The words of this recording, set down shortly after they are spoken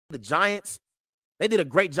The Giants, they did a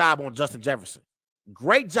great job on Justin Jefferson.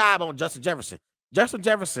 Great job on Justin Jefferson. Justin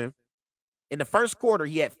Jefferson, in the first quarter,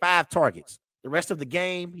 he had 5 targets. The rest of the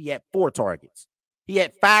game, he had 4 targets. He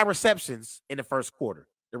had 5 receptions in the first quarter.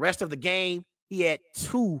 The rest of the game, he had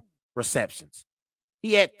 2 receptions.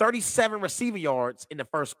 He had 37 receiving yards in the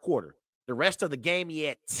first quarter. The rest of the game, he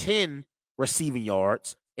had 10 receiving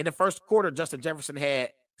yards. In the first quarter, Justin Jefferson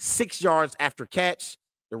had 6 yards after catch.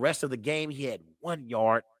 The rest of the game, he had 1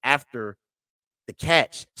 yard after the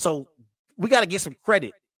catch. So we got to give some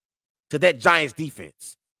credit to that Giants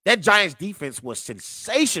defense. That Giants defense was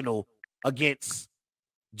sensational against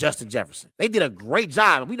Justin Jefferson. They did a great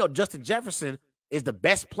job. And we know Justin Jefferson is the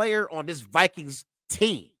best player on this Vikings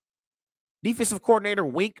team. Defensive coordinator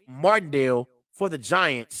Wink Martindale for the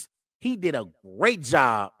Giants, he did a great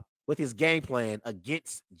job with his game plan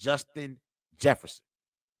against Justin Jefferson.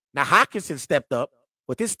 Now, Hockenson stepped up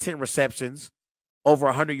with his 10 receptions, over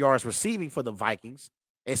 100 yards receiving for the Vikings.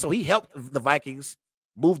 And so he helped the Vikings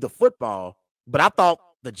move the football. But I thought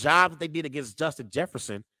the job that they did against Justin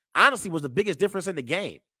Jefferson honestly was the biggest difference in the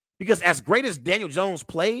game. Because as great as Daniel Jones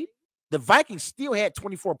played, the Vikings still had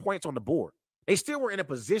 24 points on the board. They still were in a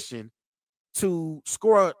position to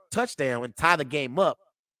score a touchdown and tie the game up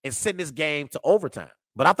and send this game to overtime.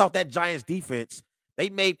 But I thought that Giants defense, they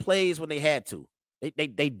made plays when they had to.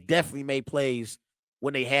 They definitely made plays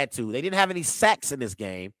when they had to. They didn't have any sacks in this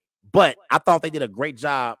game, but I thought they did a great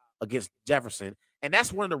job against Jefferson. And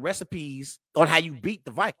that's one of the recipes on how you beat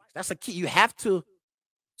the Vikings. That's a key. You have to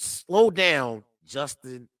slow down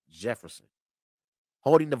Justin Jefferson.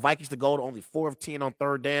 Holding the Vikings to goal to only 4 of 10 on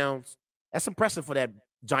third downs. That's impressive for that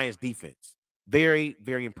Giants defense. Very,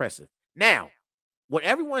 very impressive. Now, what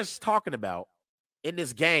everyone's talking about in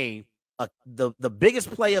this game, the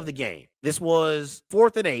biggest play of the game, this was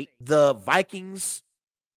 4th and 8. The Vikings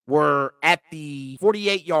were at the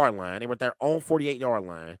 48-yard line. They were at their own 48-yard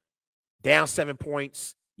line, down 7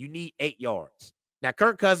 points. You need 8 yards. Now,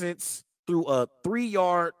 Kirk Cousins threw a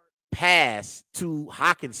 3-yard pass to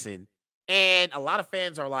Hockenson, and a lot of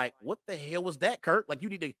fans are like, what the hell was that, Kirk? Like, you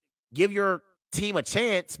need to give your team a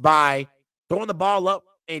chance by throwing the ball up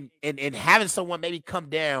and having someone maybe come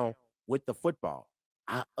down with the football.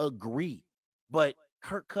 I agree. But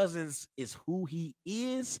Kirk Cousins is who he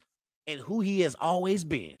is and who he has always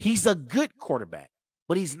been. He's a good quarterback,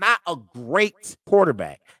 but he's not a great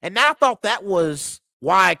quarterback. And I thought that was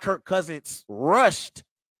why Kirk Cousins rushed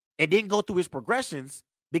and didn't go through his progressions,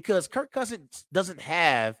 because Kirk Cousins doesn't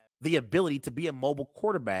have the ability to be a mobile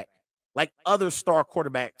quarterback like other star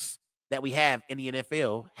quarterbacks that we have in the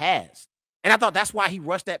NFL has. And I thought that's why he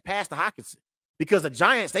rushed that pass to Hockenson, because the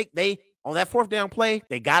Giants, they on that 4th down play,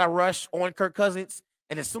 they got a rush on Kirk Cousins.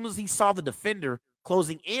 And as soon as he saw the defender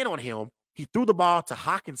closing in on him, he threw the ball to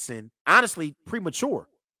Hockenson, honestly, premature.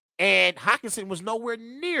 And Hockenson was nowhere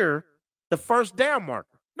near the 1st down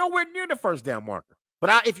marker. Nowhere near the 1st down marker.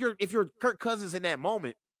 But if you're Kirk Cousins in that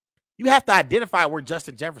moment, you have to identify where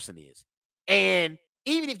Justin Jefferson is. And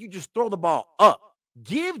even if you just throw the ball up,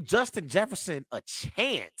 give Justin Jefferson a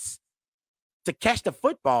chance to catch the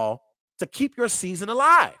football to keep your season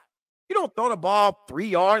alive. You don't throw the ball 3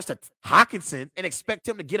 yards to Hockenson and expect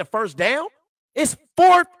him to get a 1st down. It's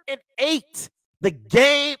 4th and 8. The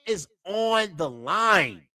game is on the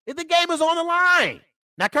line. The game is on the line.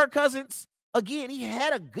 Now, Kirk Cousins, again, he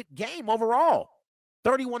had a good game overall.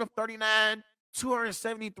 31 of 39,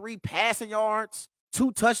 273 passing yards,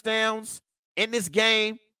 2 touchdowns in this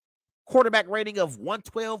game, quarterback rating of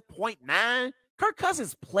 112.9. Kirk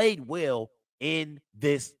Cousins played well in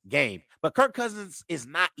this game. But Kirk Cousins is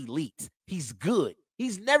not elite. He's good.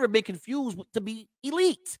 He's never been confused to be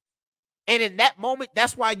elite. And in that moment,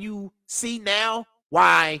 that's why you see now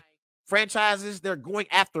why franchises, they're going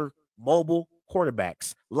after mobile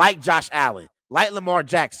quarterbacks like Josh Allen, like Lamar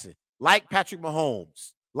Jackson, like Patrick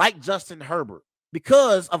Mahomes, like Justin Herbert,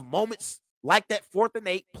 because of moments like that 4th and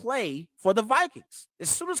 8 play for the Vikings. As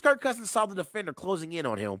soon as Kirk Cousins saw the defender closing in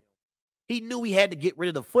on him, he knew he had to get rid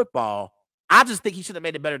of the football. I just think he should have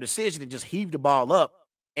made a better decision and just heaved the ball up.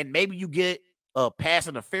 And maybe you get a pass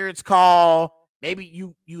interference call. Maybe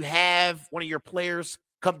you have one of your players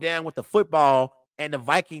come down with the football and the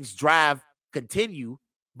Vikings drive continue.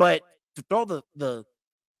 But to throw the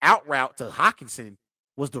out route to Hockenson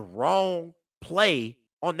was the wrong play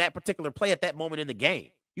on that particular play at that moment in the game.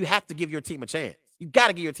 You have to give your team a chance. You got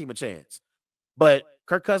to give your team a chance. But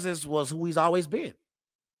Kirk Cousins was who he's always been.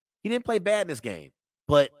 He didn't play bad in this game,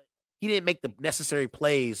 but he didn't make the necessary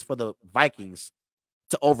plays for the Vikings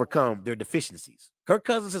to overcome their deficiencies. Kirk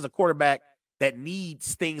Cousins is a quarterback that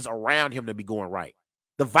needs things around him to be going right.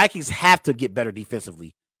 The Vikings have to get better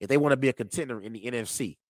defensively if they want to be a contender in the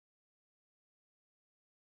NFC.